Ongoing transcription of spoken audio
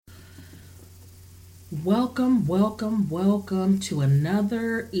Welcome, welcome, welcome to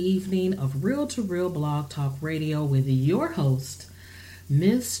another evening of Real to Real Blog Talk Radio with your host,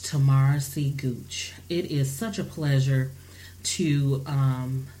 Miss Tamara Gooch. It is such a pleasure to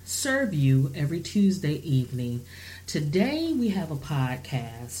serve you every Tuesday evening. Today we have a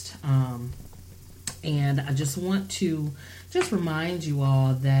podcast, and I just want to remind you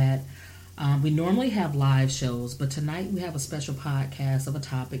all that we normally have live shows, but tonight we have a special podcast of a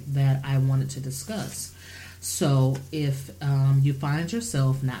topic that I wanted to discuss. So if you find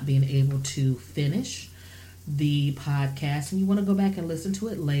yourself not being able to finish the podcast and you want to go back and listen to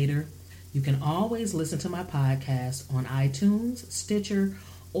it later, you can always listen to my podcast on iTunes, Stitcher,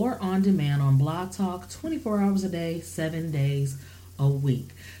 or on demand on Blog Talk 24 hours a day, 7 days a week.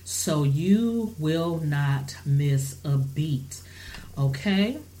 So you will not miss a beat.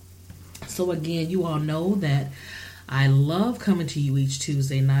 Okay? So again, you all know that I love coming to you each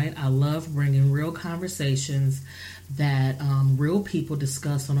Tuesday night. I love bringing real conversations that real people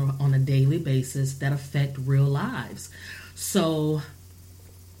discuss on a daily basis that affect real lives. So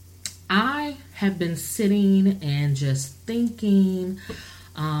I have been sitting and just thinking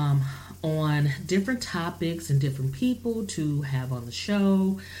on different topics and different people to have on the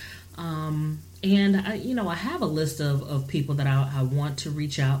show. And I have a list of people that I want to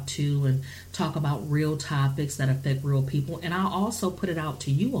reach out to and talk about real topics that affect real people. And I'll also put it out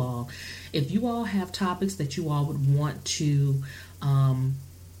to you all. If you all have topics that you all would want to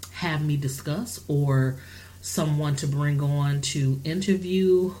have me discuss, or someone to bring on to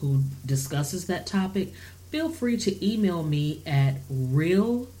interview who discusses that topic, feel free to email me at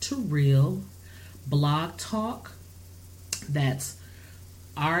real to real blog talk. That's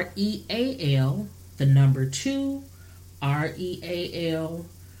REAL, the number 2, REAL,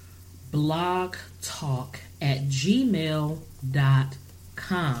 blog talk at gmail.com.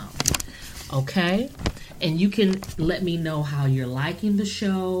 Okay? And you can let me know how you're liking the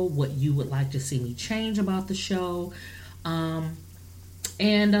show, what you would like to see me change about the show, and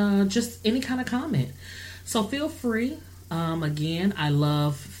just any kind of comment. So feel free. Again, I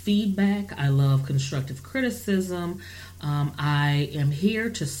love feedback. I love constructive criticism. I am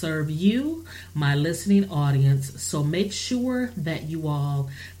here to serve you, my listening audience. So make sure that you all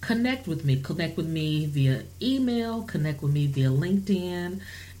connect with me. Connect with me via email. Connect with me via LinkedIn,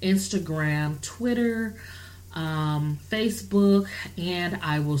 Instagram, Twitter, Facebook, and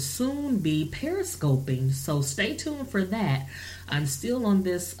I will soon be periscoping. So stay tuned for that. I'm still on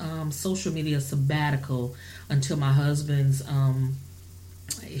this social media sabbatical until my husband's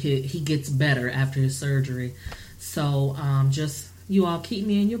he gets better after his surgery. So just you all keep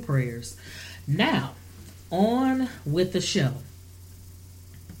me in your prayers. Now, on with the show.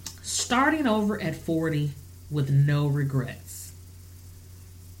 Starting over at 40 with no regrets.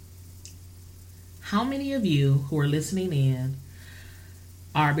 How many of you who are listening in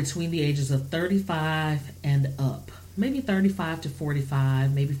are between the ages of 35 and up? Maybe 35 to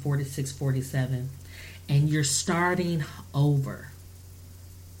 45, maybe 46, 47, and you're starting over.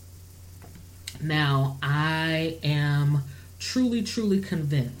 Now, I am truly, truly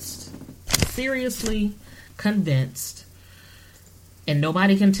convinced, seriously convinced, and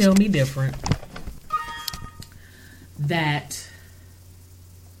nobody can tell me different, that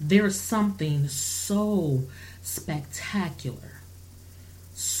there's something so spectacular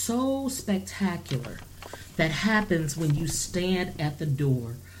that happens when you stand at the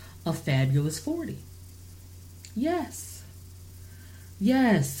door of Fabulous 40. Yes,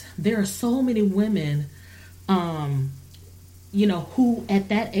 there are so many women, who at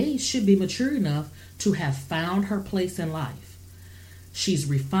that age should be mature enough to have found her place in life. She's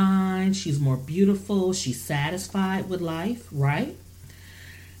refined, she's more beautiful, she's satisfied with life, right?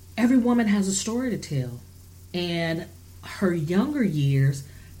 Every woman has a story to tell, and her younger years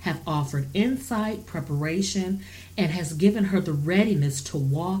have offered insight, preparation, and has given her the readiness to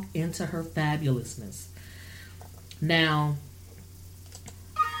walk into her fabulousness. Now,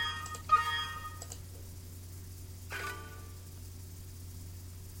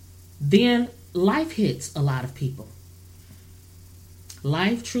 then life hits a lot of people.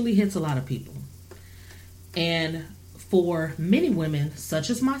 Life truly hits a lot of people. And for many women,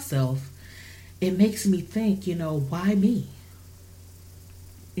 such as myself, it makes me think, why me?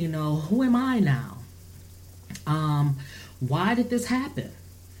 Who am I now? Why did this happen?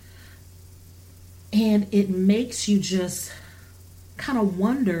 And it makes you just kind of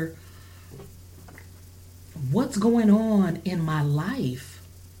wonder what's going on in my life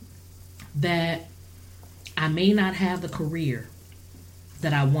that I may not have the career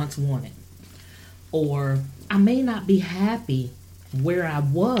that I once wanted, or I may not be happy where I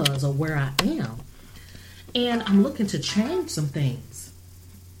was or where I am. and I'm looking to change some things.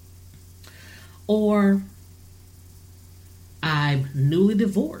 Or I'm newly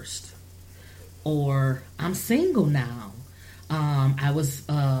divorced, or I'm single now. I was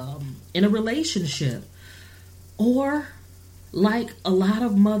in a relationship, or like a lot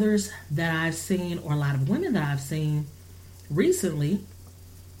of mothers that I've seen, or a lot of women that I've seen recently,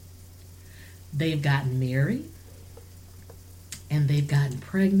 they've gotten married and they've gotten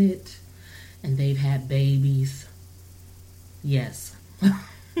pregnant and they've had babies. Yes,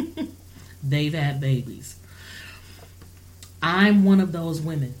 they've had babies. I'm one of those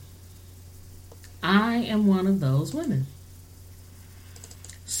women. I am one of those women.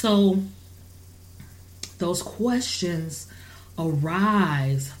 So those questions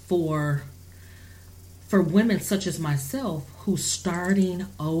arise for women such as myself who's starting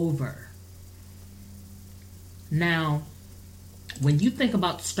over. Now, when you think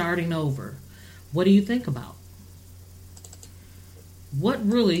about starting over, what do you think about? What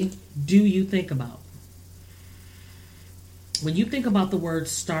really do you think about? When you think about the word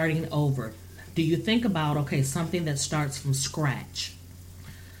starting over, do you think about, okay, something that starts from scratch?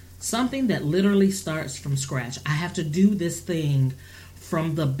 Something that literally starts from scratch. I have to do this thing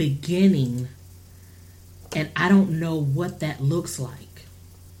from the beginning, and I don't know what that looks like.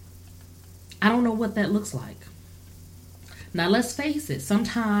 I don't know what that looks like. Now, let's face it,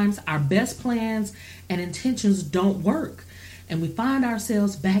 sometimes our best plans and intentions don't work, and we find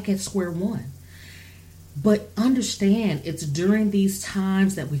ourselves back at square one. But understand, it's during these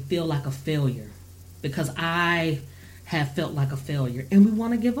times that we feel like a failure, because I have felt like a failure, and we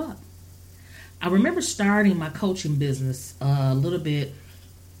want to give up. I remember starting my coaching business a little bit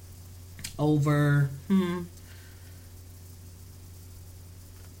over, I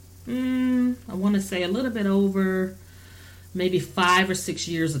want to say a little bit over maybe 5 or 6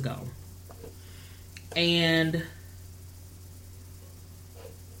 years ago. And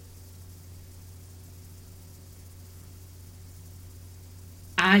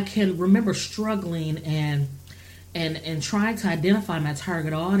I can remember struggling and trying to identify my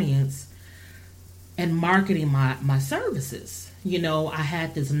target audience and marketing my services. You know, I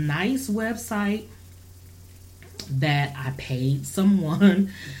had this nice website that I paid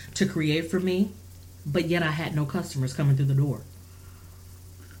someone to create for me, but yet I had no customers coming through the door.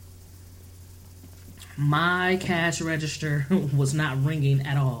 My cash register was not ringing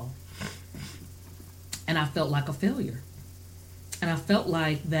at all. And I felt like a failure. And I felt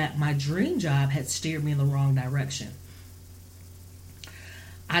like that my dream job had steered me in the wrong direction.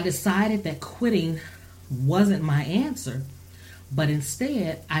 I decided that quitting wasn't my answer, but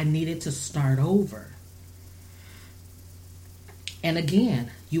instead I needed to start over. And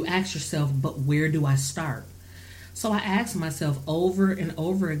again, you ask yourself, but where do I start? So I asked myself over and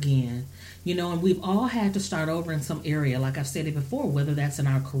over again, you know, and we've all had to start over in some area, like I've said it before, whether that's in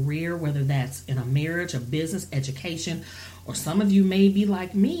our career, whether that's in a marriage, a business, education, or some of you may be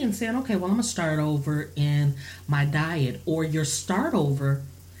like me and saying, okay, well, I'm going to start over in my diet. Or your start over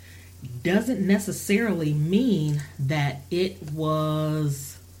doesn't necessarily mean that it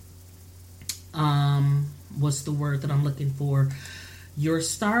was, what's the word that I'm looking for? Your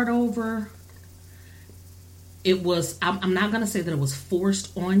start over, it was, I'm not going to say that it was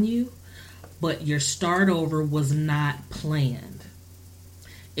forced on you, but your start over was not planned.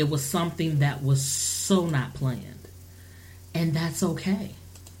 It was something that was so not planned. And that's okay.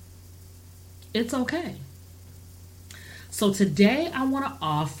 It's okay. So today I want to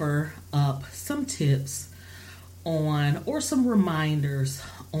offer up some tips on, or some reminders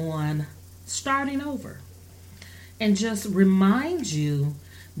on starting over. And just remind you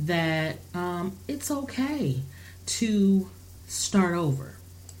that it's okay to start over.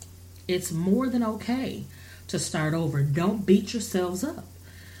 It's more than okay to start over. Don't beat yourselves up.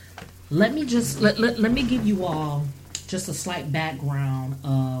 Let me give you all just a slight background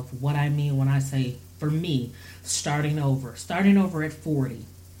of what I mean when I say, for me, starting over. Starting over at 40.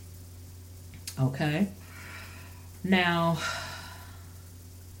 Okay? Now,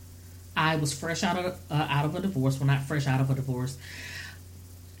 I was fresh out of a divorce. Well, not fresh out of a divorce.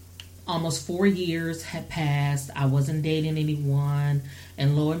 Almost 4 years had passed. I wasn't dating anyone.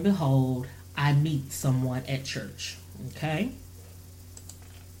 And lo and behold, I meet someone at church. Okay?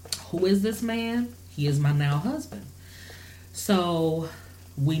 Who is this man? He is my now husband. So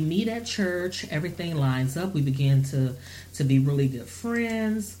we meet at church. Everything lines up. We begin to be really good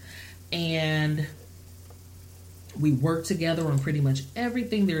friends. And we work together on pretty much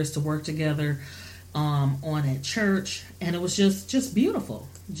everything there is to work together on at church. And it was just beautiful.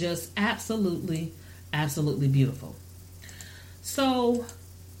 Just absolutely, absolutely beautiful. So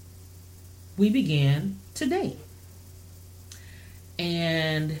we began to date.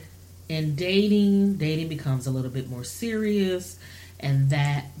 And in dating becomes a little bit more serious, and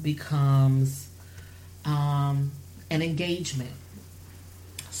that becomes an engagement.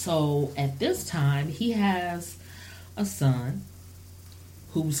 So at this time, he has a son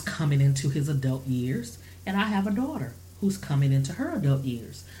who's coming into his adult years, and I have a daughter who's coming into her adult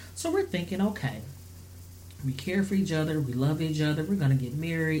years. So we're thinking, okay, we care for each other, we love each other, we're going to get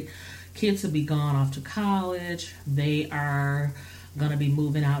married, kids will be gone off to college, they are going to be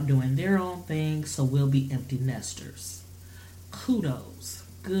moving out doing their own thing, so we'll be empty nesters. Kudos.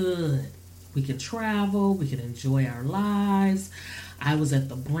 Good. We can travel, we can enjoy our lives. I was at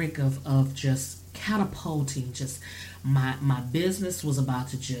the brink of just catapulting, just my business was about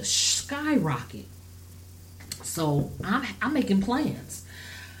to just skyrocket. So I'm making plans.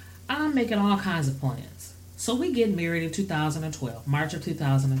 I'm making all kinds of plans. So we get married in 2012, March of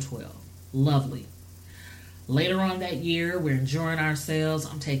 2012. Lovely. Later on that year, we're enjoying ourselves.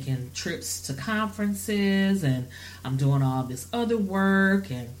 I'm taking trips to conferences and I'm doing all this other work.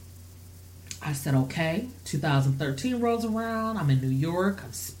 And I said, okay, 2013 rolls around. I'm in New York.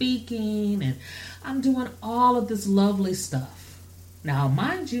 I'm speaking and I'm doing all of this lovely stuff. Now,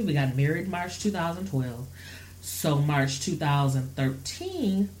 mind you, we got married March 2012. So March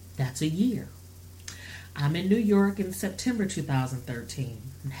 2013, that's a year. I'm in New York in September 2013.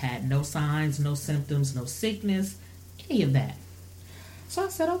 Had no signs, no symptoms, no sickness, any of that. So I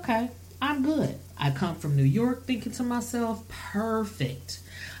said, okay, I'm good. I come from New York thinking to myself, perfect.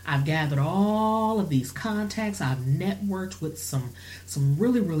 I've gathered all of these contacts. I've networked with some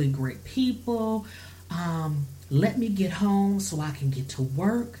really, really great people. Let me get home so I can get to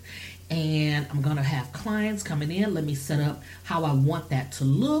work. And I'm going to have clients coming in. Let me set up how I want that to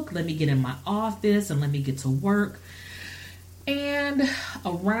look. Let me get in my office and let me get to work. And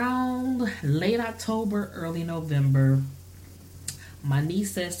around late October, early November, my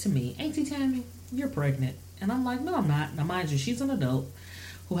niece says to me, Auntie Tammy, you're pregnant. And I'm like, no, I'm not. Now, mind you, she's an adult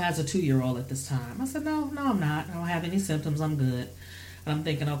who has a 2-year-old at this time. I said, no, I'm not. I don't have any symptoms. I'm good. And I'm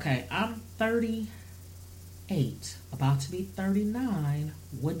thinking, okay, I'm 38, about to be 39.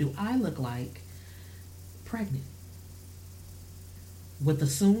 What do I look like pregnant with a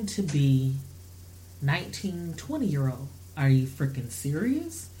soon-to-be 19, 20-year-old? Are you freaking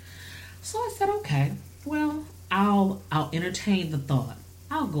serious? So I said, okay, well, I'll entertain the thought.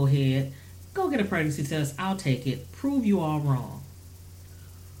 I'll go ahead, go get a pregnancy test. I'll take it. Prove you all wrong.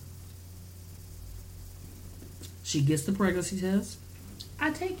 She gets the pregnancy test.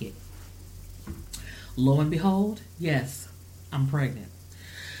 I take it. Lo and behold, yes, I'm pregnant.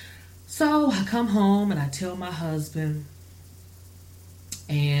 So I come home and I tell my husband,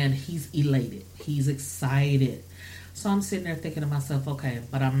 and he's elated. He's excited. So I'm sitting there thinking to myself, okay,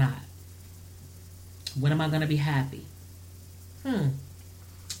 but I'm not. When am I going to be happy?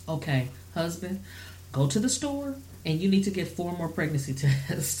 Okay, husband, go to the store and you need to get 4 more pregnancy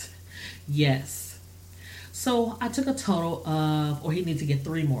tests. Yes. So I took a total of, or he needs to get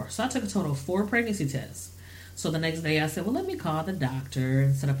 3 more. So I took a total of 4 pregnancy tests. So the next day I said, well, let me call the doctor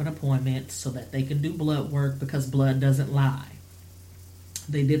and set up an appointment so that they can do blood work because blood doesn't lie.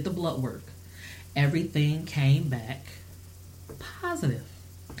 They did the blood work. Everything came back positive.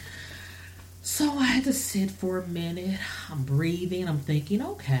 So I had to sit for a minute. I'm breathing. I'm thinking,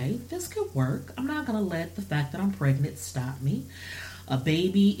 okay, this could work. I'm not going to let the fact that I'm pregnant stop me. A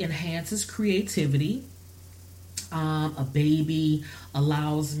baby enhances creativity. A baby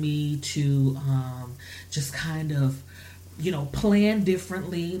allows me to just kind of, plan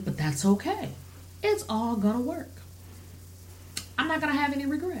differently, but that's okay. It's all going to work. I'm not going to have any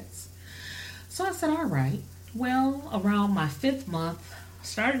regrets. So I said, all right. Well, around my 5th month, I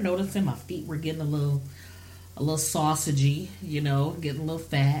started noticing my feet were getting a little sausagey, getting a little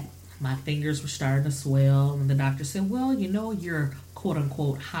fat. My fingers were starting to swell. And the doctor said, well, you're quote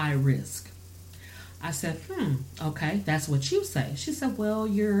unquote high risk. I said, okay, that's what you say. She said, well,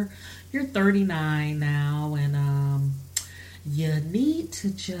 you're 39 now and you need to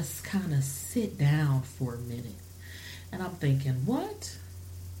just kind of sit down for a minute. And I'm thinking, what?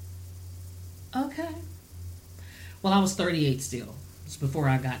 Okay. Well, I was 38 still. It's before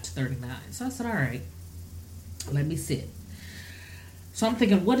I got to 39. So I said, all right, let me sit. So I'm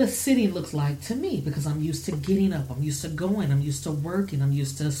thinking, what does sitting look like to me? Because I'm used to getting up. I'm used to going. I'm used to working. I'm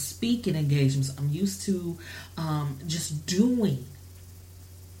used to speaking engagements. I'm used to just doing.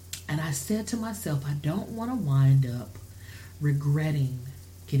 And I said to myself, I don't want to wind up regretting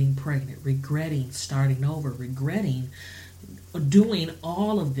getting pregnant, regretting starting over, regretting doing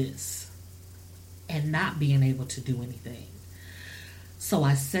all of this and not being able to do anything. So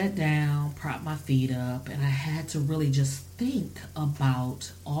I sat down, propped my feet up, and I had to really just think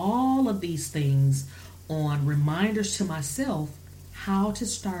about all of these things on reminders to myself how to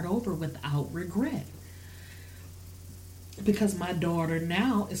start over without regret. Because my daughter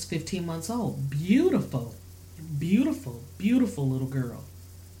now is 15 months old. Beautiful, beautiful, beautiful little girl.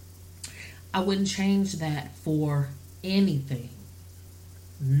 I wouldn't change that for anything.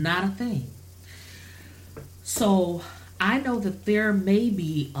 Not a thing. So I know that there may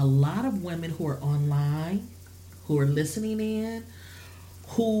be a lot of women who are online, who are listening in,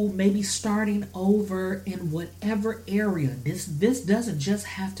 who may be starting over in whatever area. This doesn't just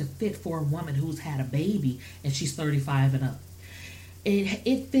have to fit for a woman who's had a baby and she's 35 and up.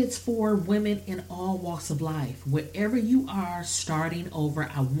 It fits for women in all walks of life. Wherever you are starting over,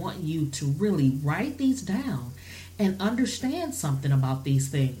 I want you to really write these down and understand something about these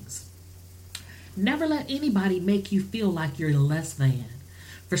things. Never let anybody make you feel like you're less than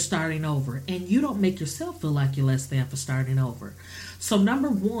for starting over. And you don't make yourself feel like you're less than for starting over. So number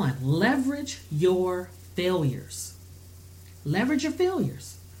one, leverage your failures. Leverage your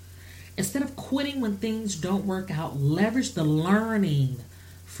failures. Instead of quitting when things don't work out, leverage the learning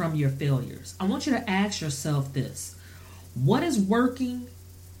from your failures. I want you to ask yourself this. What is working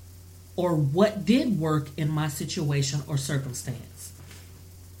or what did work in my situation or circumstance?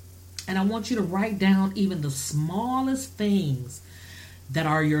 And I want you to write down even the smallest things that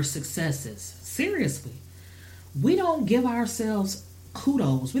are your successes. Seriously. We don't give ourselves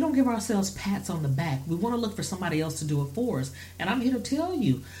kudos. We don't give ourselves pats on the back. We want to look for somebody else to do it for us. And I'm here to tell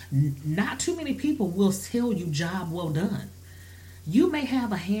you, not too many people will tell you job well done. You may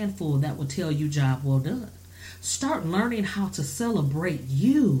have a handful that will tell you job well done. Start learning how to celebrate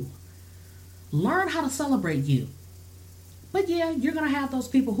you. Learn how to celebrate you. But yeah, you're going to have those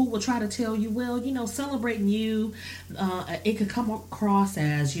people who will try to tell you, well, celebrating you, it could come across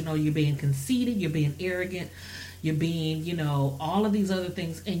as, you're being conceited, you're being arrogant, you're being, all of these other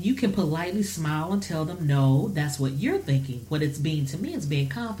things. And you can politely smile and tell them, no, that's what you're thinking. What it's being to me is being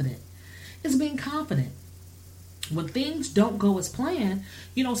confident. It's being confident. When things don't go as planned,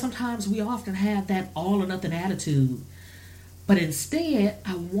 sometimes we often have that all or nothing attitude. But instead,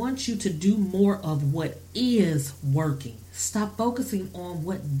 I want you to do more of what is working. Stop focusing on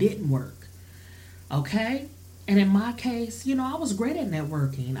what didn't work. Okay? And in my case, I was great at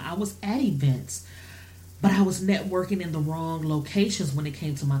networking. I was at events. But I was networking in the wrong locations when it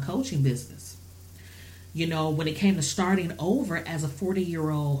came to my coaching business. When it came to starting over as a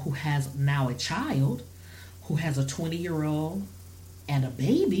 40-year-old who has now a child, who has a 20-year-old and a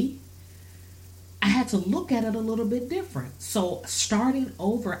baby, I had to look at it a little bit different. So starting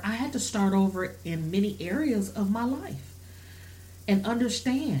over, I had to start over in many areas of my life and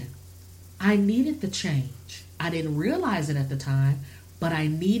understand I needed the change. I didn't realize it at the time, but I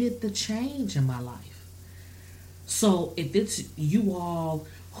needed the change in my life. So if it's you all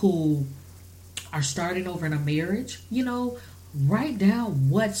who are starting over in a marriage, write down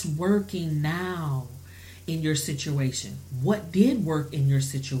what's working now in your situation. What did work in your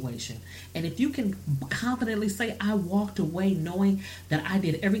situation? And if you can confidently say, I walked away knowing that I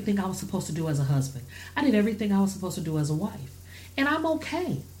did everything I was supposed to do as a husband. I did everything I was supposed to do as a wife. And I'm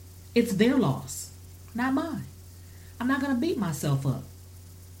okay. It's their loss, not mine. I'm not going to beat myself up.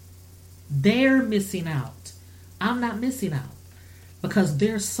 They're missing out. I'm not missing out. Because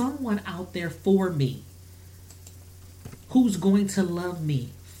there's someone out there for me who's going to love me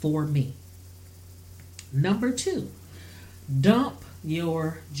for me. Number 2, dump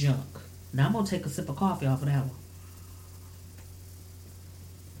your junk. Now I'm going to take a sip of coffee off of that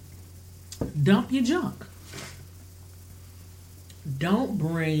one. Dump your junk. Don't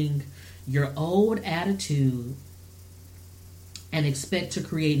bring your old attitude and expect to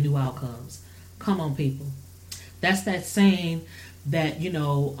create new outcomes. Come on, people. That's that saying that,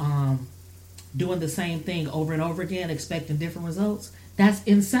 doing the same thing over and over again, expecting different results. That's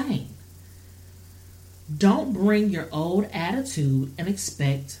insane. Don't bring your old attitude and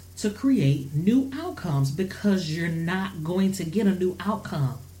expect to create new outcomes because you're not going to get a new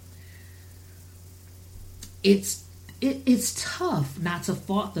outcome. It's tough not to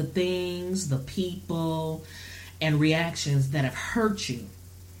fault the things, the people, and reactions that have hurt you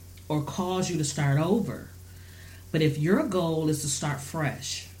or caused you to start over. But if your goal is to start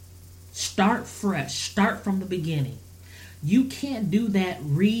fresh, start from the beginning. You can't do that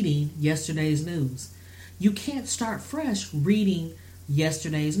reading yesterday's news. You can't start fresh reading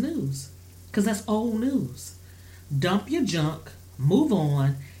yesterday's news because that's old news. Dump your junk, move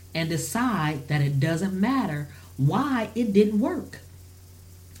on, and decide that it doesn't matter why it didn't work.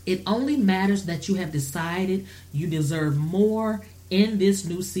 It only matters that you have decided you deserve more in this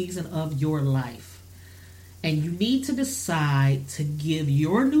new season of your life. And you need to decide to give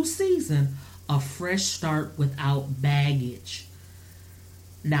your new season a fresh start without baggage.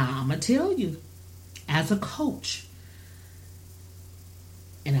 Now, I'm going to tell you, as a coach,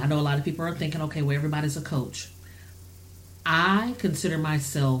 and I know a lot of people are thinking, okay, well, everybody's a coach. I consider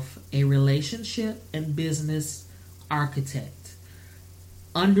myself a relationship and business architect.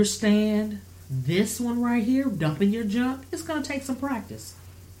 Understand this one right here, dumping your junk, it's going to take some practice.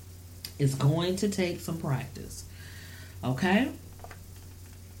 It's going to take some practice. Okay?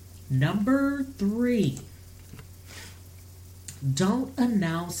 Number 3. Don't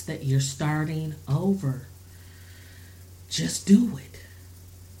announce that you're starting over. Just do it.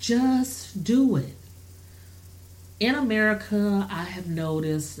 Just do it. In America, I have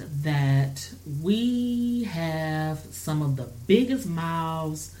noticed that we have some of the biggest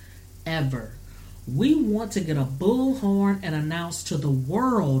mouths ever. We want to get a bullhorn and announce to the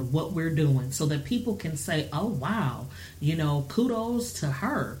world what we're doing so that people can say, oh, wow, kudos to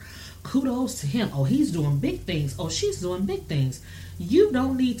her. Kudos to him. Oh, he's doing big things. Oh, she's doing big things. You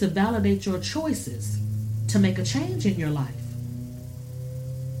don't need to validate your choices to make a change in your life.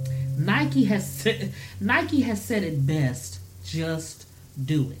 Nike has said it best. Just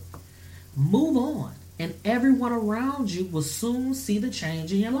do it. Move on. And everyone around you will soon see the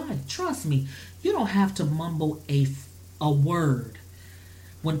change in your life. Trust me, you don't have to mumble a word.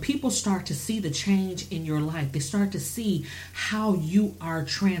 When people start to see the change in your life, they start to see how you are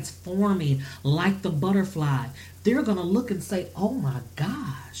transforming like the butterfly. They're going to look and say, oh my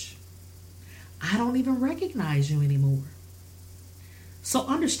gosh, I don't even recognize you anymore. So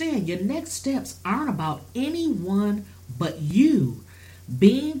understand, your next steps aren't about anyone but you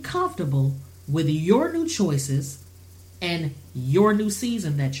being comfortable with your new choices and your new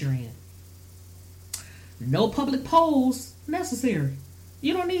season that you're in. No public polls necessary.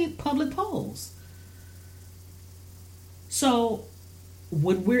 You don't need public polls. So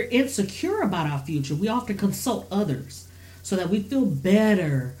when we're insecure about our future, we often consult others so that we feel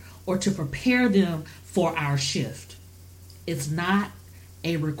better or to prepare them for our shift. It's not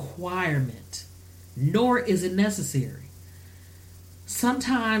a requirement, nor is it necessary.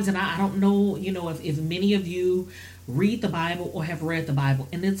 Sometimes, and I don't know, if many of you read the Bible or have read the Bible,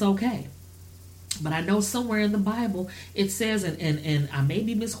 and it's okay. But I know somewhere in the Bible it says, and I may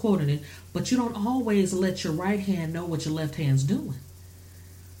be misquoting it, but you don't always let your right hand know what your left hand's doing.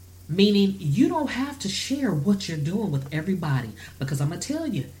 Meaning you don't have to share what you're doing with everybody, because I'm going to tell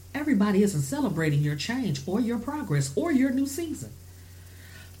you, everybody isn't celebrating your change or your progress or your new season.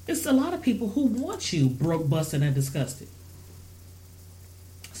 It's a lot of people who want you broke, busted, and disgusted.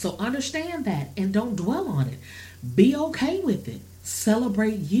 So understand that and don't dwell on it. Be okay with it.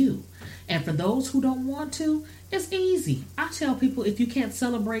 Celebrate you. And for those who don't want to, it's easy. I tell people, if you can't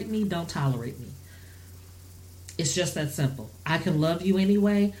celebrate me, don't tolerate me. It's just that simple. I can love you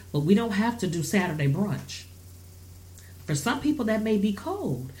anyway, but we don't have to do Saturday brunch. For some people, that may be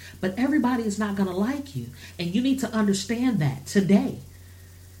cold, but everybody is not going to like you. And you need to understand that today.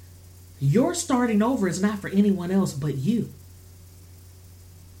 Your starting over is not for anyone else but you.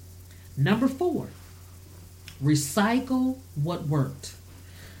 Number 4, recycle what worked.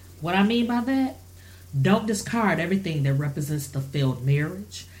 What I mean by that, don't discard everything that represents the failed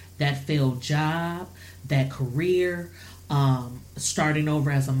marriage, that failed job, that career, starting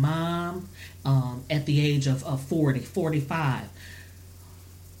over as a mom at the age of 40, 45.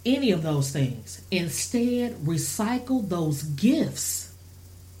 Any of those things. Instead, recycle those gifts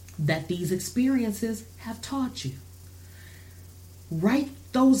that these experiences have taught you. Write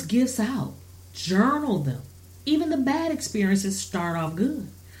those gifts out. Journal them. Even the bad experiences start off good.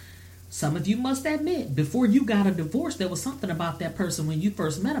 Some of you must admit, before you got a divorce, there was something about that person when you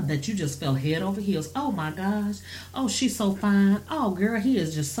first met him that you just fell head over heels. Oh my gosh. Oh, she's so fine. Oh, girl, he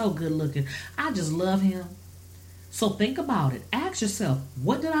is just so good looking. I just love him. So think about it. Ask yourself,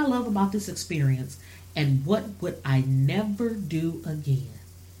 what did I love about this experience? And what would I never do again?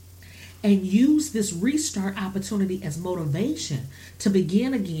 And use this restart opportunity as motivation to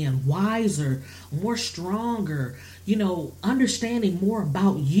begin again, wiser, more stronger, understanding more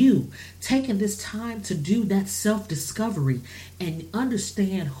about you, taking this time to do that self-discovery and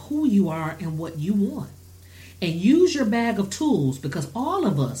understand who you are and what you want. And use your bag of tools, because all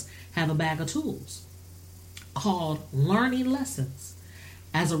of us have a bag of tools called learning lessons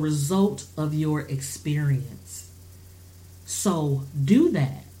as a result of your experience. So do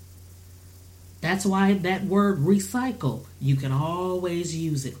that. That's why that word recycle, you can always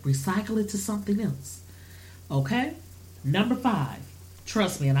use it. Recycle it to something else. Okay? Number 5.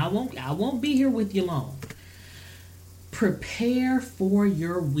 Trust me, and I won't be here with you long. Prepare for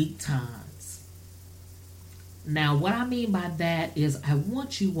your weak times. Now, what I mean by that is I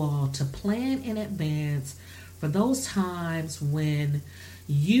want you all to plan in advance for those times when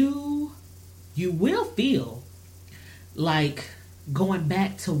you will feel like going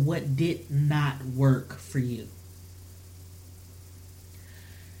back to what did not work for you.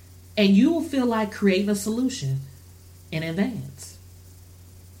 And you will feel like creating a solution in advance.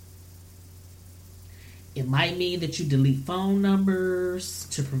 It might mean that you delete phone numbers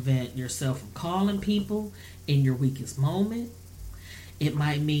to prevent yourself from calling people in your weakest moment. It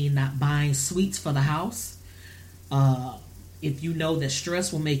might mean not buying sweets for the house. If you know that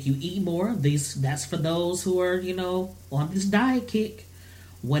stress will make you eat more, that's for those who are, on this diet kick.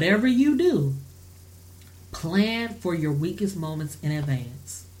 Whatever you do, plan for your weakest moments in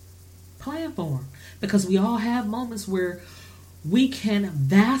advance. Plan for them. Because we all have moments where we can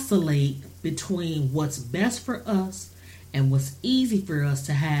vacillate between what's best for us and what's easy for us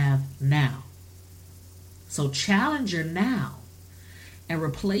to have now. So challenge your now and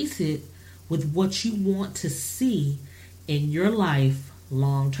replace it with what you want to see in your life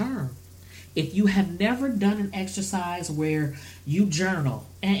long term. If you have never done an exercise where you journal,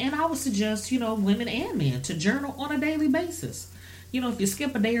 and I would suggest, women and men to journal on a daily basis. If you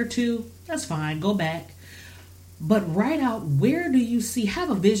skip a day or two, that's fine, go back. But write out, where do you see, have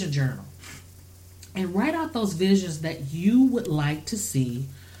a vision journal. And write out those visions that you would like to see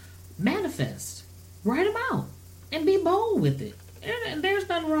manifest. Write them out and be bold with it. And there's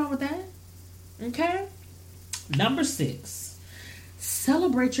nothing wrong with that. Okay? Number 6,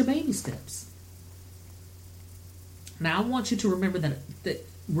 celebrate your baby steps. Now, I want you to remember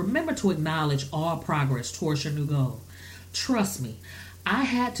remember to acknowledge all progress towards your new goal. Trust me, I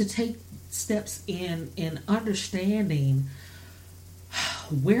had to take steps in understanding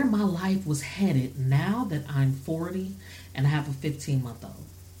where my life was headed now that I'm 40 and I have a 15-month-old.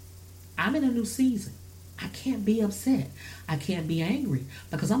 I'm in a new season. I can't be upset. I can't be angry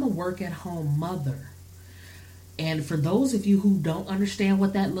because I'm a work-at-home mother. And for those of you who don't understand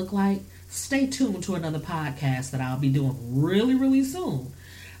what that looked like, stay tuned to another podcast that I'll be doing really, really soon.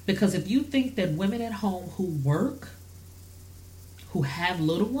 Because if you think that women at home who work, who have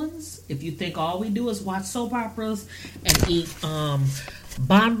little ones, if you think all we do is watch soap operas and eat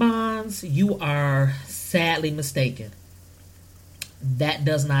bonbons, you are sadly mistaken. That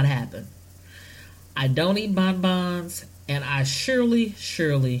does not happen. I don't eat bonbons, and I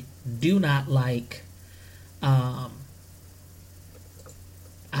surely do not like I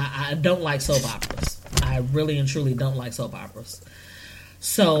don't like soap operas. I really and truly don't like soap operas.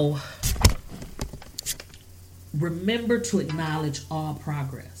 So remember to acknowledge all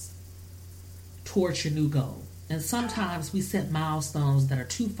progress towards your new goal. And sometimes we set milestones that are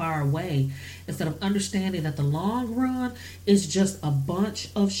too far away instead of understanding that the long run is just a bunch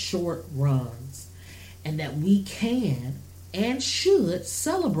of short runs and that we can and should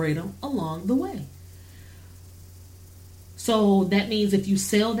celebrate them along the way. So that means if you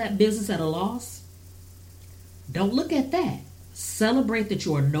sell that business at a loss, don't look at that. Celebrate that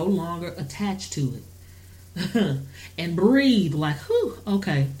you are no longer attached to it. And breathe like, whew,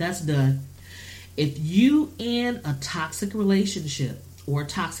 okay, that's done. If you end a toxic relationship or a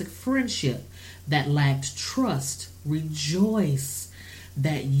toxic friendship that lacked trust, rejoice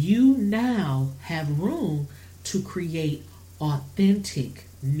that you now have room to create authentic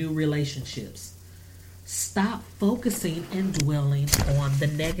new relationships. Stop focusing and dwelling on the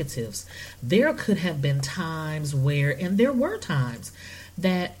negatives. There could have been times where, and there were times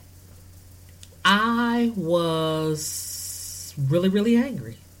that I was really, really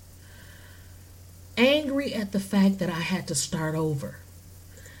angry. Angry at the fact that I had to start over.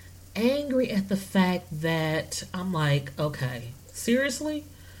 Angry at the fact that I'm like, okay, seriously?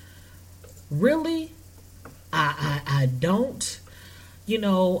 Really? I don't,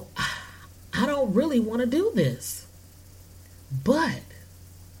 I don't really want to do this. But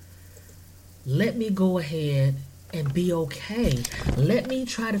let me go ahead and be okay. Let me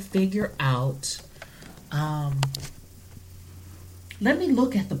try to figure out, let me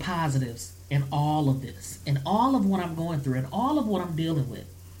look at the positives in all of this, and all of what I'm going through, and all of what I'm dealing with.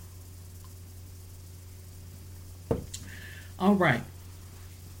 All right.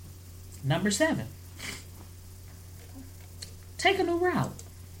 Number 7. Take a new route.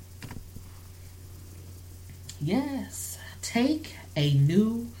 Yes, take a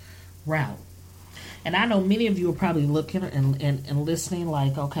new route. And I know many of you are probably looking and listening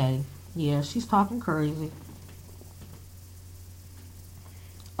like, okay, yeah, she's talking crazy.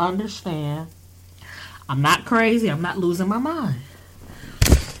 Understand. I'm not crazy. I'm not losing my mind.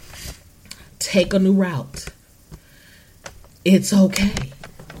 Take a new route. It's okay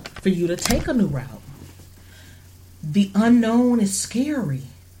for you to take a new route. The unknown is scary.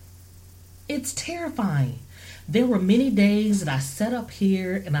 It's terrifying. There were many days that I sat up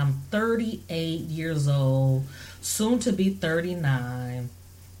here and I'm 38 years old, soon to be 39.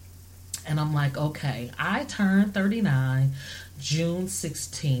 And I'm like, okay, I turned 39 June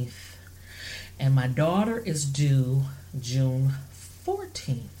 16th. And my daughter is due June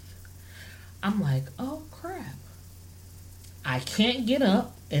 14th. I'm like, oh crap. I can't get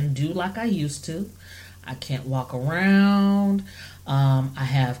up and do like I used to. I can't walk around. I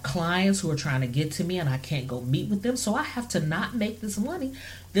have clients who are trying to get to me and I can't go meet with them. So I have to not make this money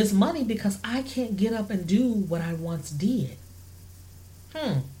because I can't get up and do what I once did.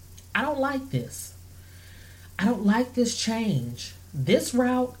 I don't like this. I don't like this change. This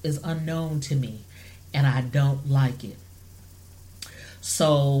route is unknown to me and I don't like it.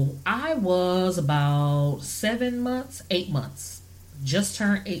 So I was about 8 months, just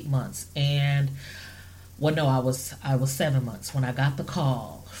turned 8 months. And well, no, I was 7 months when I got the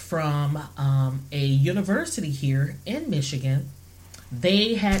call from a university here in Michigan.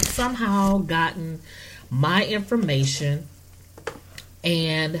 They had somehow gotten my information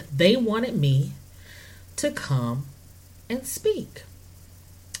and they wanted me to come and speak.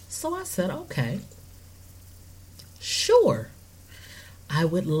 So I said, okay, sure, I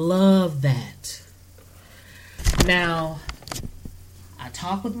would love that. Now, I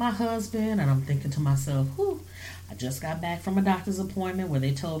talked with my husband and I'm thinking to myself, I just got back from a doctor's appointment where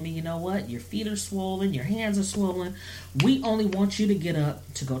they told me, you know what, your feet are swollen, your hands are swollen. We only want you to get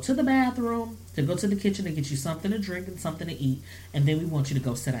up to go to the bathroom, to go to the kitchen to get you something to drink and something to eat, and then we want you to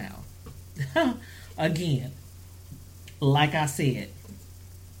go sit down. Again, like I said,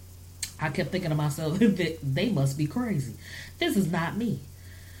 I kept thinking to myself that they must be crazy. This is not me.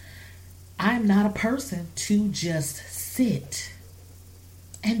 I'm not a person to just sit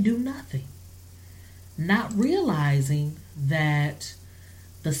and do nothing. Not realizing that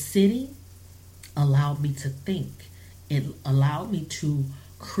the sitting allowed me to think. It allowed me to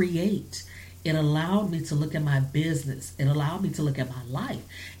create. It allowed me to look at my business. It allowed me to look at my life.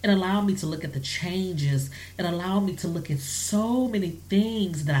 It allowed me to look at the changes. It allowed me to look at so many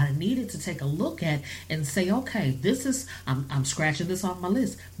things that I needed to take a look at and say, okay, I'm scratching this off my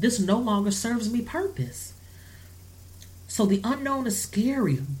list. This no longer serves me purpose. So the unknown is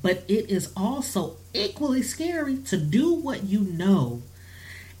scary, but it is also equally scary to do what you know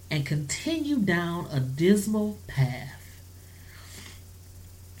and continue down a dismal path.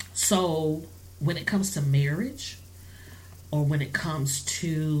 So when it comes to marriage or when it comes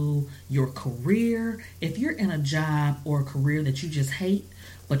to your career, if you're in a job or a career that you just hate,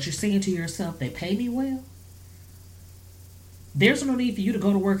 but you're saying to yourself, they pay me well, there's no need for you to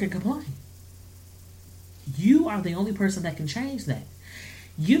go to work and complain. You are the only person that can change that.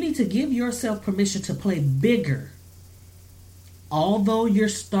 You need to give yourself permission to play bigger, although you're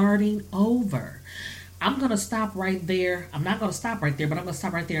starting over. I'm going to stop right there. I'm not going to stop right there, but I'm going to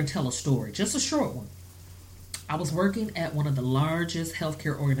stop right there and tell a story. Just a short one. I was working at one of the largest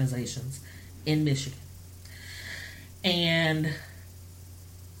healthcare organizations in Michigan. And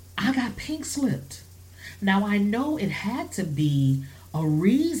I got pink slipped. Now, I know it had to be a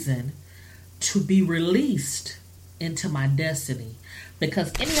reason to be released into my destiny.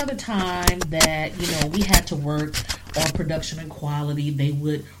 Because any other time that, we had to work on production and quality, they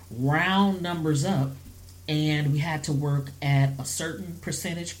would round numbers up and we had to work at a certain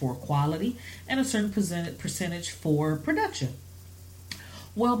percentage for quality and a certain percentage for production.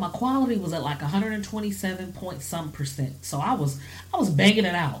 Well, my quality was at like 127 point some percent. So I was banging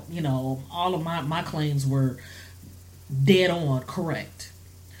it out. All of my claims were dead on correct.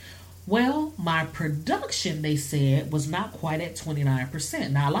 Well, my production, they said, was not quite at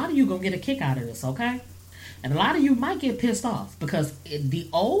 29%. Now, a lot of you going to get a kick out of this, okay? And a lot of you might get pissed off because the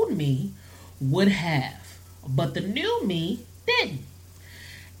old me would have, but the new me didn't.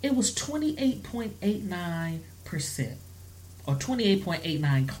 It was 28.89% or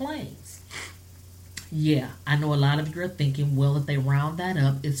 28.89 claims. Yeah, I know a lot of you are thinking, well, if they round that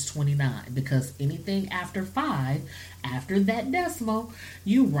up, it's 29 because anything after 5, after that decimal,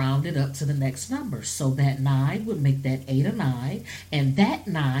 you round it up to the next number. So that 9 would make that 8 or 9, and that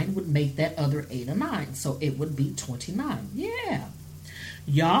 9 would make that other 8 or 9. So it would be 29. Yeah,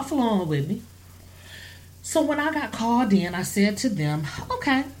 y'all flowing with me. So when I got called in, I said to them,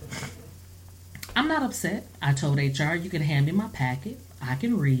 okay, I'm not upset. I told HR, you can hand me my packet. I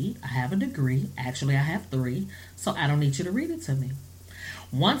can read. I have a degree. Actually, I have 3, so I don't need you to read it to me.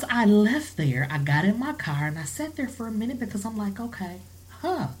 Once I left there, I got in my car and I sat there for a minute because I'm like, okay,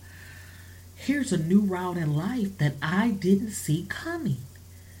 Here's a new route in life that I didn't see coming.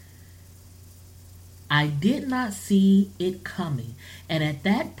 I did not see it coming. And at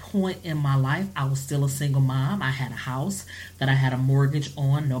that point in my life, I was still a single mom. I had a house that I had a mortgage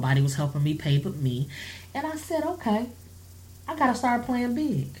on. Nobody was helping me pay but me. And I said, okay, I got to start playing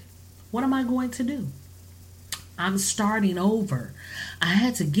big. What am I going to do? I'm starting over. I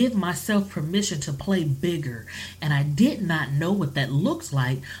had to give myself permission to play bigger. And I did not know what that looks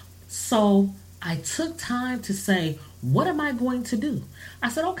like. So I took time to say, what am I going to do? I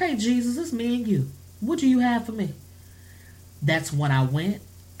said, okay, Jesus, it's me and you. What do you have for me? That's when I went.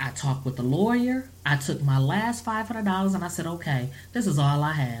 I talked with the lawyer. I took my last $500 and I said, okay, this is all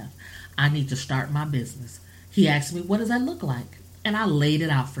I have. I need to start my business. He asked me, what does that look like? And I laid it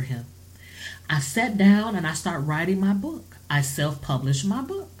out for him. I sat down and I started writing my book. I self-published my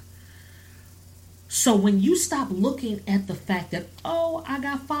book. So when you stop looking at the fact that, oh, I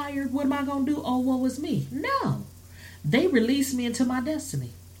got fired, what am I going to do? Oh, woe is me. No. They released me into my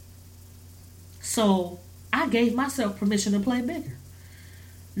destiny. So I gave myself permission to play bigger.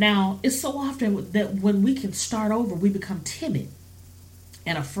 Now, it's so often that when we can start over, we become timid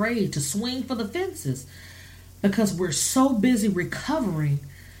and afraid to swing for the fences because we're so busy recovering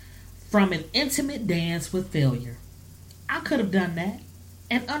from an intimate dance with failure. I could have done that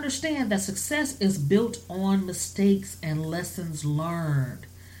and understand that success is built on mistakes and lessons learned.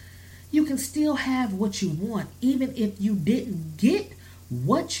 You can still have what you want even if you didn't get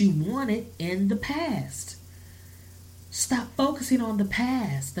what you wanted in the past. Stop focusing on the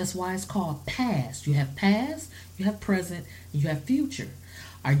past. That's why it's called past. You have past, you have present, and you have future.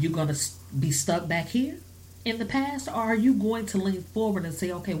 Are you going to be stuck back here in the past, or are you going to lean forward and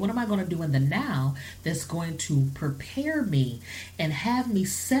say, okay, what am I going to do in the now that's going to prepare me and have me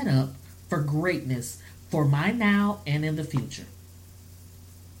set up for greatness for my now and in the future?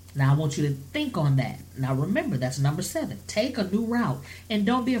 Now, I want you to think on that. Now, remember, that's number 7. Take a new route. And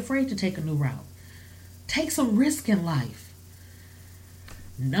don't be afraid to take a new route. Take some risk in life.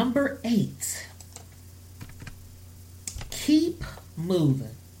 Number 8. Keep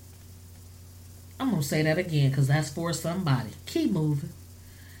moving. I'm going to say that again because that's for somebody. Keep moving.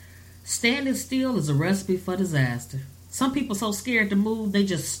 Standing still is a recipe for disaster. Some people so scared to move, they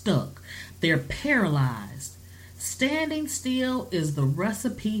just stuck. They're paralyzed. Standing still is the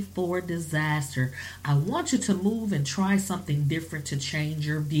recipe for disaster. I want you to move and try something different to change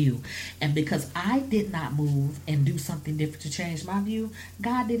your view. And because I did not move and do something different to change my view,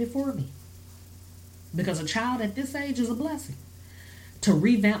 God did it for me. Because a child at this age is a blessing. To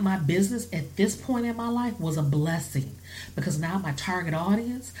revamp my business at this point in my life was a blessing. Because now my target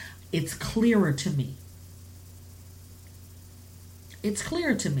audience, it's clearer to me. It's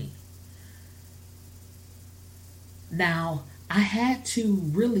clear to me. Now, I had to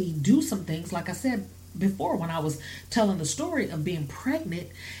really do some things, like I said before, when I was telling the story of being pregnant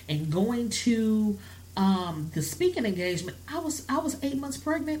and going to the speaking engagement. I was 8 months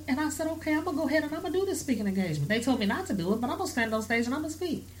pregnant, and I said, okay, I'm going to go ahead and I'm going to do this speaking engagement. They told me not to do it, but I'm going to stand on stage and I'm going to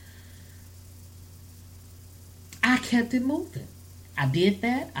speak. I kept it moving. I did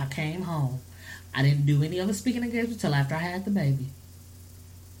that. I came home. I didn't do any other speaking engagement until after I had the baby.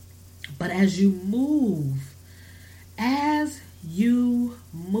 But as you move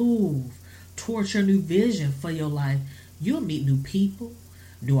towards your new vision for your life, you'll meet new people,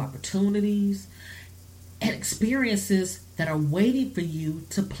 new opportunities, and experiences that are waiting for you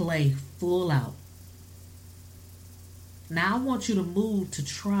to play full out. Now I want you to move to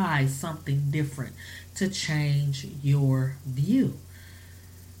try something different to change your view.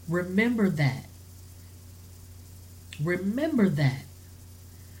 Remember that. Remember that.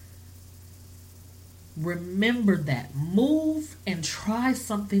 Remember that. Move and try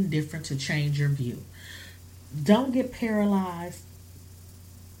something different to change your view. Don't get paralyzed.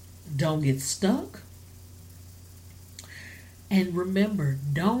 Don't get stuck. And remember,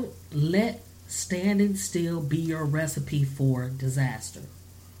 don't let standing still be your recipe for disaster.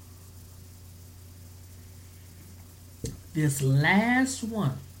 This last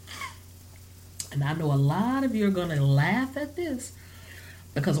one, and I know a lot of you are going to laugh at this,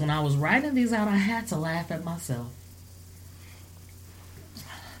 because when I was writing these out, I had to laugh at myself.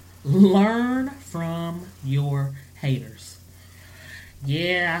 Learn from your haters.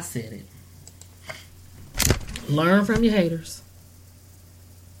 Yeah, I said it. Learn from your haters.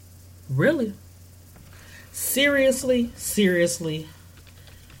 Really? Seriously,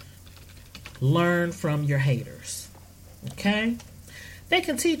 learn from your haters. Okay? They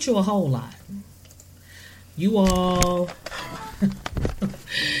can teach you a whole lot. You all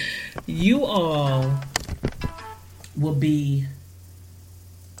will be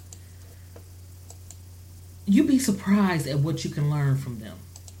you'd be surprised at what you can learn from them.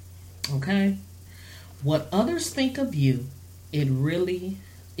 Okay? What others think of you, it really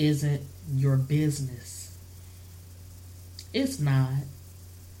isn't your business. It's not.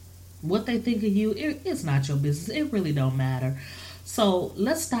 What they think of you, it's not your business. It really don't matter. So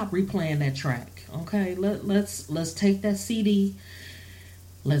let's stop replaying that track. Okay? Let's take that CD.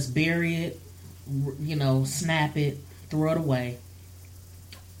 Let's bury it. Snap it, throw it away.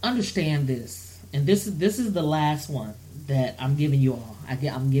 Understand this, and this is the last one that I'm giving you all.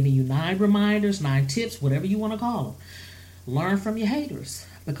 I'm giving you 9 reminders, 9 tips, whatever you want to call them. Learn from your haters,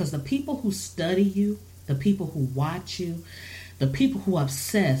 because the people who study you, the people who watch you, the people who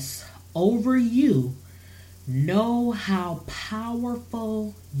obsess over you know how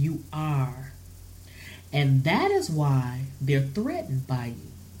powerful you are, and that is why they're threatened by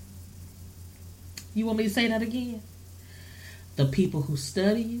you. You want me to say that again? The people who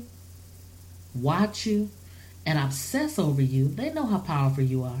study you, watch you, and obsess over you, they know how powerful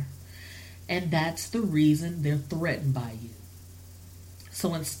you are. And that's the reason they're threatened by you.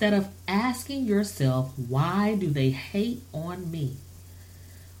 So instead of asking yourself, why do they hate on me?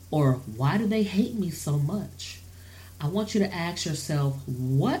 Or why do they hate me so much? I want you to ask yourself,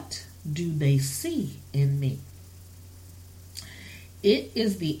 what do they see in me? It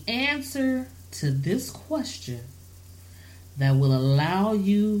is the answer to this question that will allow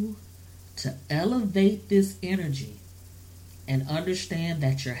you to elevate this energy and understand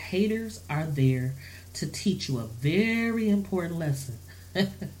that your haters are there to teach you a very important lesson.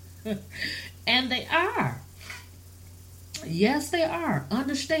 And they are. Yes, they are.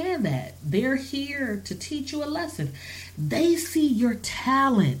 Understand that. They're here to teach you a lesson. They see your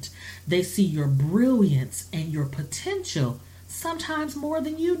talent. They see your brilliance and your potential sometimes more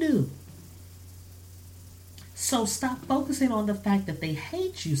than you do. So stop focusing on the fact that they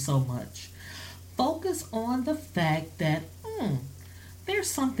hate you so much. Focus on the fact that there's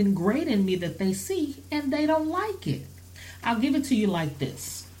something great in me that they see and they don't like it. I'll give it to you like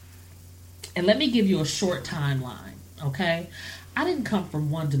this. And let me give you a short timeline, okay? I didn't come from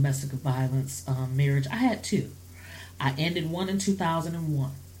one domestic violence marriage. I had 2. I ended one in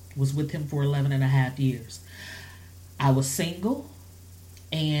 2001. Was with him for 11 and a half years. I was single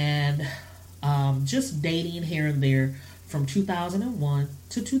and just dating here and there from 2001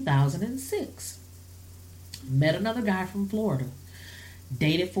 to 2006. Met another guy from Florida.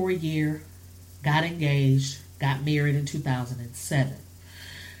 Dated for a year. Got engaged. Got married in 2007.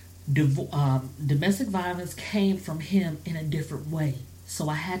 Domestic violence came from him in a different way. So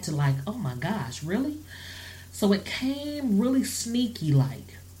I had to oh my gosh, really? So it came really sneaky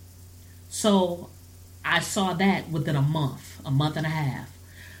like. So I saw that within a month and a half.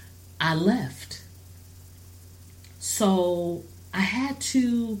 I left. So I had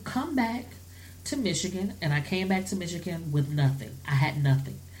to come back to Michigan, and I came back to Michigan with nothing. I had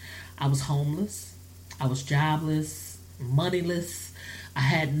nothing. I was homeless. I was jobless, moneyless. I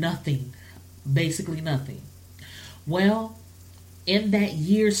had nothing, basically nothing. Well, in that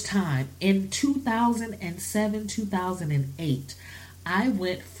year's time, in 2007, 2008, I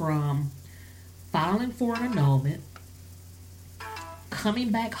went from filing for an annulment,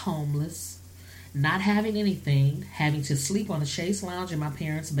 coming back homeless, not having anything, having to sleep on a chaise lounge in my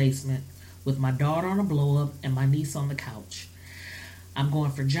parents' basement with my daughter on a blow-up and my niece on the couch. I'm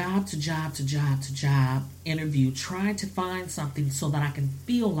going from job to job to job to job, interview, trying to find something so that I can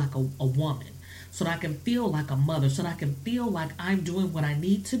feel like a woman, so that I can feel like a mother, so that I can feel like I'm doing what I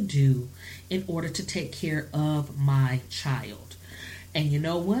need to do in order to take care of my child. And you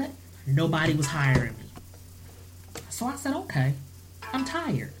know what? Nobody was hiring me. So I said, okay, I'm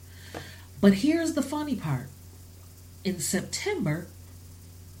tired. But here's the funny part. In September,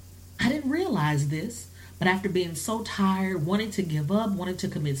 I didn't realize this, but after being so tired, wanting to give up, wanting to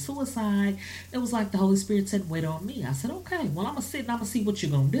commit suicide, it was like the Holy Spirit said, wait on me. I said, okay, well, I'm going to sit and I'm going to see what you're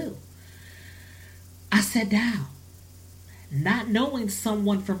going to do. I sat down, not knowing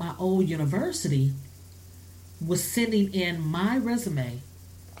someone from my old university was sending in my resume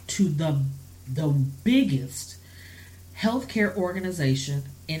to the biggest healthcare organization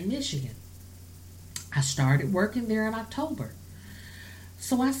in Michigan. I started working there in October.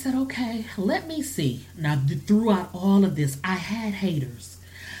 So I said, okay, let me see. Now, throughout all of this, I had haters.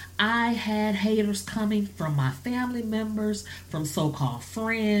 I had haters coming from my family members, from so-called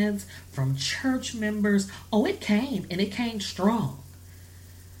friends, from church members. Oh, it came, and it came strong.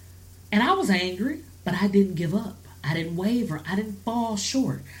 And I was angry, but I didn't give up. I didn't waver. I didn't fall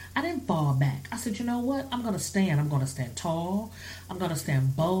short. I didn't fall back. I said, you know what? I'm going to stand. I'm going to stand tall. I'm going to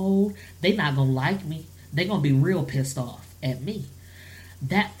stand bold. They're not going to like me. They're going to be real pissed off at me.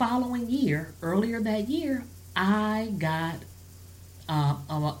 That following year, earlier that year, I got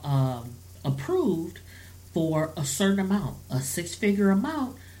approved for a certain amount, a six-figure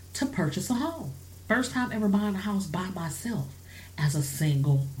amount, to purchase a home. First time ever buying a house by myself as a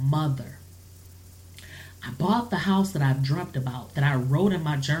single mother. I bought the house that I dreamt about, that I wrote in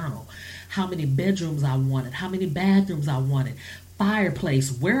my journal. How many bedrooms I wanted, how many bathrooms I wanted,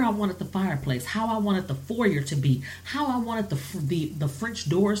 fireplace, where I wanted the fireplace, how I wanted the foyer to be, how I wanted the French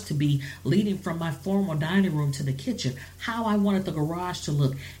doors to be leading from my formal dining room to the kitchen, how I wanted the garage to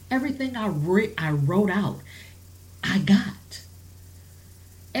look. Everything I wrote out, I got.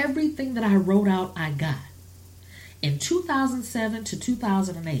 Everything that I wrote out, I got. In 2007 to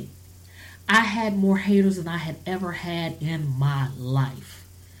 2008, I had more haters than I had ever had in my life.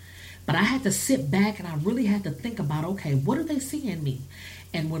 But I had to sit back and I really had to think about, okay, what do they see in me?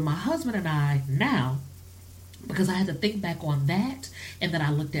 And when my husband and I now, because I had to think back on that, and then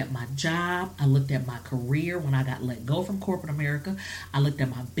I looked at my job, I looked at my career when I got let go from corporate America, I looked at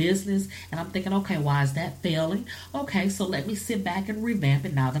my business, and I'm thinking, okay, why is that failing? Okay, so let me sit back and revamp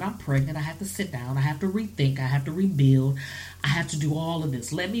it. Now that I'm pregnant, I have to sit down, I have to rethink, I have to rebuild, I have to do all of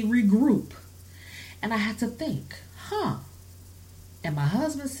this. Let me regroup. And I had to think, and my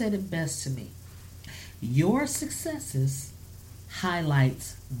husband said it best to me. Your successes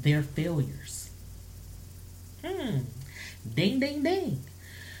highlights their failures. Ding, ding, ding.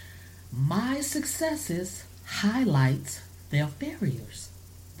 My successes highlights their failures.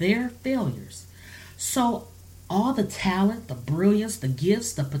 Their failures. So all the talent, the brilliance, the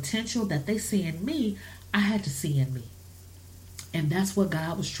gifts, the potential that they see in me, I had to see in me. And that's what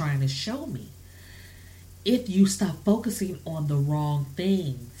God was trying to show me. If you stop focusing on the wrong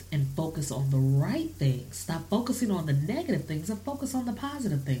things and focus on the right things, stop focusing on the negative things and focus on the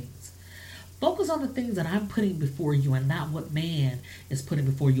positive things. Focus on the things that I'm putting before you and not what man is putting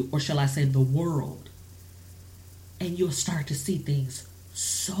before you, or shall I say the world. And you'll start to see things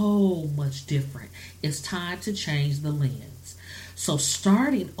so much different. It's time to change the lens. So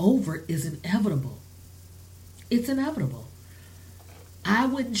starting over is inevitable. It's inevitable. I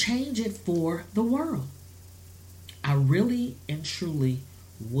wouldn't change it for the world. I really and truly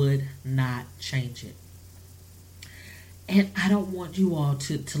would not change it. And I don't want you all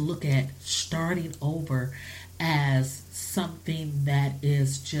to look at starting over as something that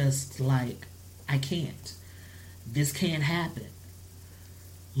is just like, I can't. This can't happen.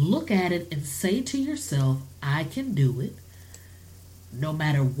 Look at it and say to yourself, I can do it. No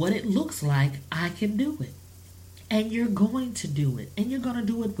matter what it looks like, I can do it. And you're going to do it. And you're going to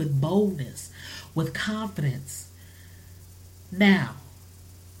do it with boldness, with confidence. Now,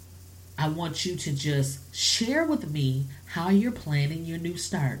 I want you to just share with me how you're planning your new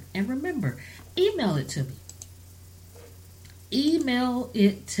start. And remember, email it to me. Email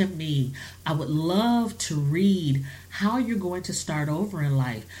it to me. I would love to read how you're going to start over in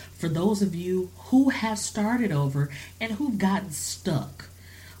life. For those of you who have started over and who've gotten stuck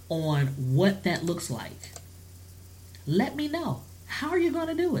on what that looks like. Let me know. How are you going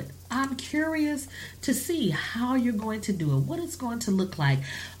to do it? I'm curious to see how you're going to do it, what it's going to look like,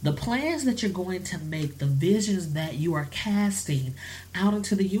 the plans that you're going to make, the visions that you are casting out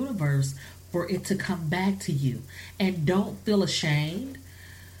into the universe for it to come back to you. And don't feel ashamed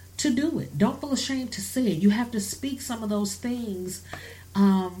to do it. Don't feel ashamed to say it. You have to speak some of those things,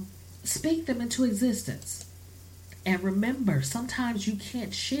 speak them into existence. And remember, sometimes you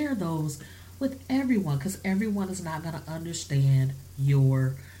can't share those with everyone because everyone is not going to understand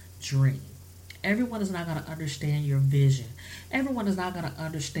your dream. Everyone is not going to understand your vision. Everyone is not going to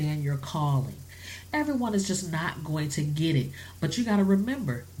understand your calling. Everyone is just not going to get it. But you got to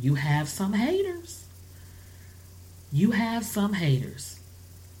remember, you have some haters. You have some haters.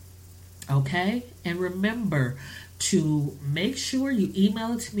 Okay? And remember to make sure you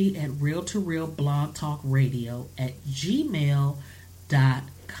email it to me at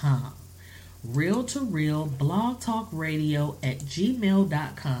realtorealblogtalkradio@gmail.com.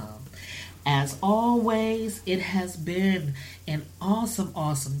 realtorealblogtalkradio@gmail.com. As always, it has been an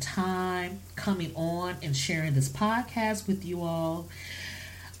awesome time coming on and sharing this podcast with you all.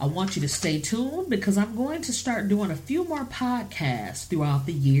 I want you to stay tuned because I'm going to start doing a few more podcasts throughout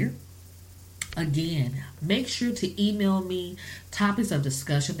the year. Again, make sure to email me topics of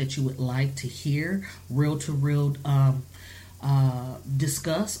discussion that you would like to hear, real to real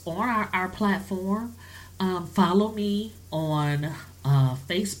discuss on our platform. Follow me on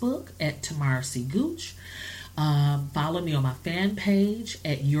Facebook at Tamara C. Gooch. Follow me on my fan page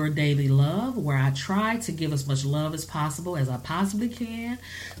at Your Daily Love, where I try to give as much love as possible as I possibly can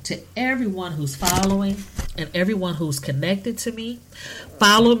to everyone who's following and everyone who's connected to me.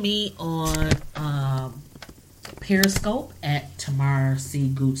 Follow me on Periscope at Tamara C.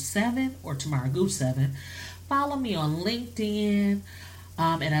 Gooch 7 or Tamara Gooch 7. Follow me on LinkedIn.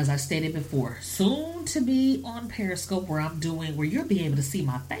 And as I stated before, soon to be on Periscope where you'll be able to see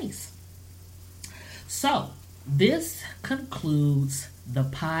my face. So this concludes the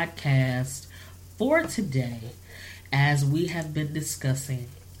podcast for today, as we have been discussing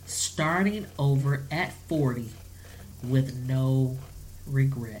starting over at 40 with no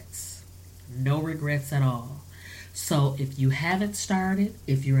regrets. No regrets at all. So if you haven't started,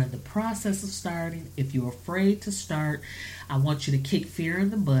 if you're in the process of starting, if you're afraid to start, I want you to kick fear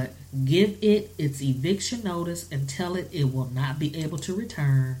in the butt, give it its eviction notice, and tell it will not be able to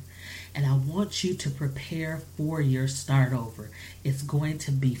return. And I want you to prepare for your start over. It's going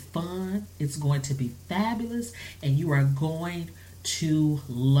to be fun. It's going to be fabulous. And you are going to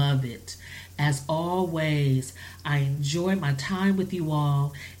love it. As always, I enjoy my time with you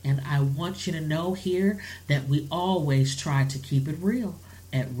all. And I want you to know here that we always try to keep it real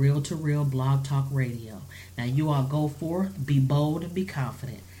at Real to Real Blog Talk Radio. Now you all go forth, be bold and be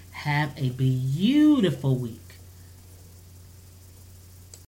confident. Have a beautiful week.